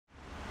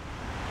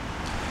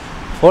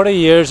40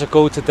 years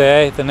ago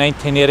today, the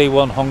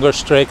 1981 hunger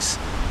strikes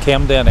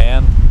came to an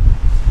end.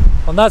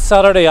 On that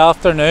Saturday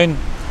afternoon,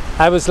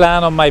 I was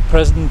lying on my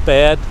prison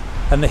bed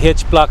in the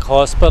H Block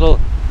hospital,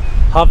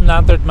 having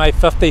entered my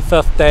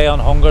 55th day on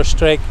hunger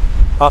strike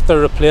after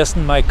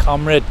replacing my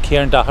comrade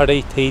Kieran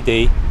Doherty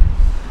TD.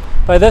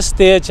 By this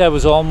stage I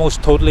was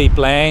almost totally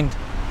blind,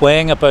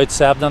 weighing about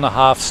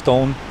 7.5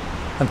 stone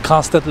and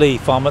constantly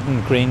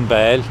vomiting green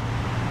bile.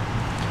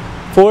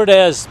 4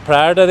 days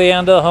prior to the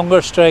end of the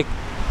hunger strike,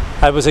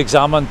 I was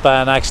examined by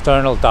an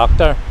external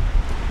doctor.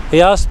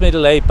 He asked me to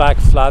lay back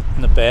flat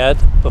in the bed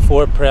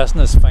before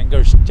pressing his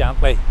fingers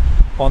gently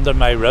under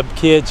my rib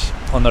cage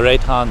on the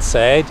right hand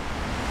side.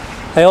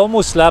 I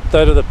almost leapt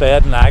out of the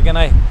bed in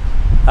agony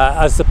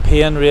as the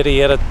pain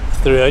radiated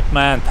throughout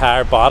my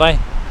entire body.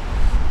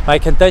 My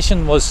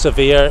condition was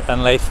severe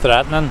and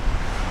life-threatening.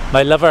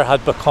 My liver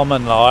had become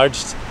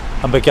enlarged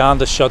and began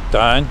to shut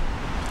down.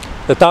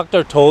 The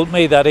doctor told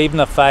me that even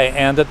if I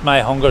ended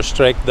my hunger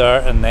strike there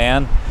and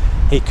then,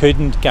 he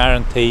couldn't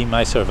guarantee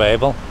my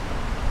survival.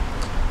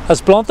 As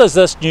blunt as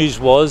this news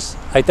was,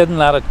 I didn't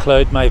let it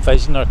cloud my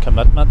vision or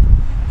commitment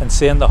in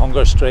seeing the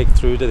hunger strike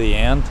through to the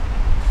end.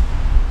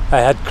 I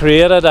had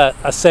created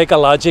a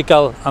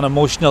psychological and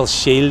emotional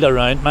shield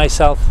around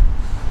myself.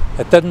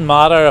 It didn't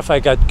matter if I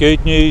got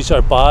good news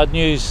or bad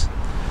news.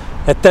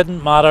 It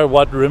didn't matter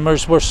what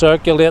rumours were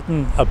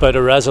circulating about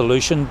a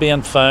resolution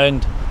being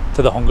found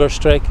to the hunger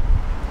strike.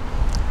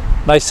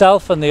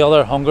 Myself and the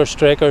other hunger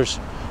strikers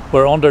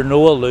were under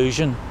no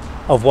illusion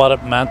of what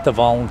it meant to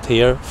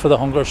volunteer for the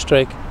hunger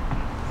strike.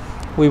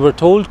 We were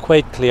told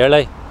quite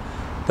clearly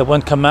that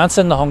when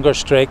commencing the hunger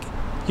strike,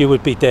 you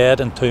would be dead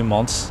in 2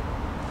 months.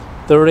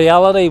 The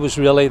reality was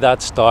really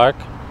that stark.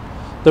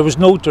 There was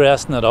no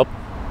dressing it up.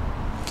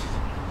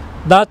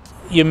 Not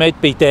you might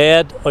be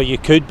dead or you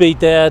could be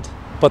dead,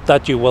 but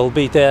that you will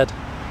be dead.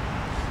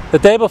 The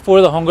day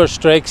before the hunger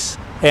strikes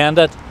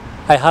ended,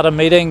 I had a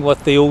meeting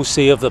with the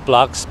OC of the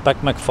blocks, Bick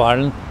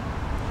McFarlane.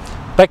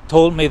 Bick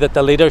told me that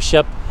the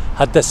leadership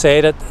had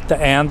decided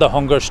to end the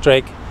hunger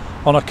strike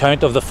on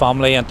account of the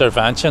family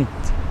intervention.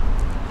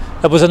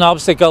 It was an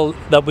obstacle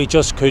that we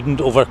just couldn't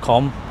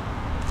overcome.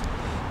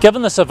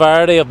 Given the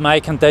severity of my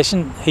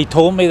condition, he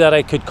told me that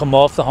I could come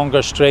off the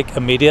hunger strike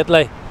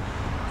immediately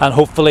and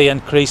hopefully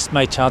increase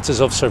my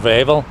chances of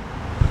survival.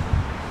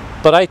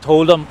 But I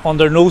told him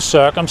under no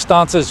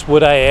circumstances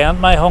would I end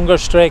my hunger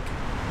strike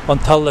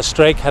until the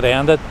strike had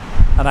ended,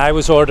 and I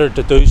was ordered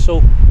to do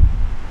so.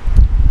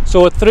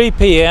 So at 3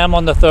 p.m.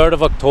 on the 3rd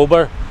of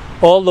October,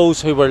 all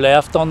those who were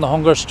left on the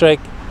hunger strike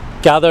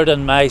gathered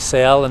in my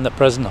cell in the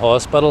prison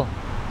hospital.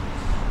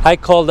 I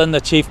called in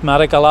the chief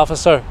medical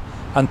officer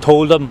and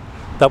told him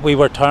that we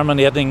were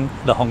terminating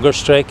the hunger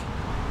strike.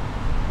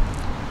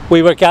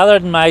 We were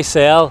gathered in my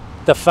cell,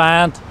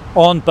 defiant,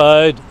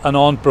 unbowed and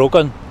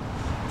unbroken.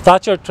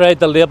 Thatcher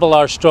tried to label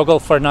our struggle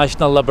for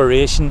national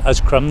liberation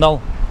as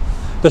criminal.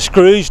 The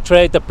screws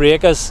tried to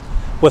break us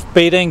with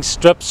beatings,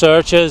 strip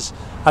searches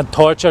and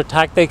torture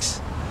tactics,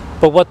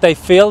 but what they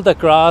failed to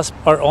grasp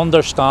or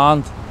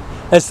understand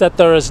is that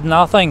there is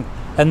nothing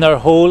in their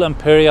whole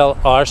imperial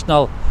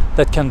arsenal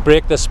that can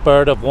break the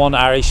spirit of one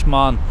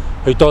Irishman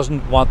who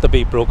doesn't want to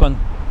be broken.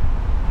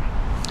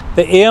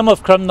 The aim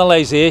of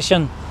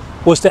criminalisation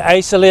was to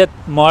isolate,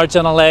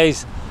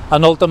 marginalise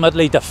and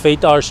ultimately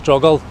defeat our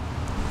struggle.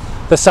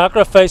 The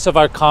sacrifice of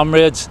our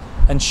comrades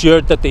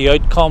ensured that the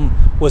outcome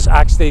was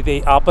actually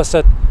the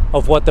opposite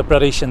of what the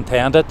British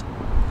intended.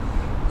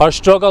 Our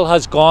struggle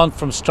has gone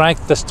from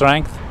strength to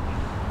strength,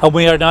 and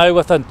we are now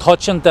within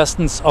touching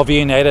distance of a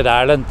united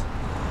Ireland,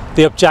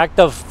 the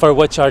objective for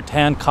which our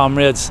 10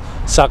 comrades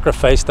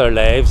sacrificed their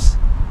lives.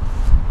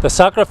 The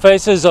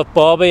sacrifices of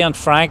Bobby and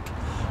Frank,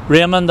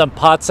 Raymond and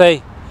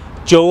Patsy,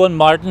 Joe and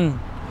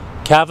Martin,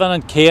 Kevin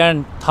and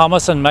Kieran,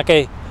 Thomas and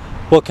Mickey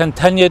will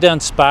continue to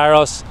inspire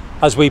us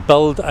as we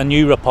build a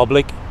new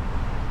republic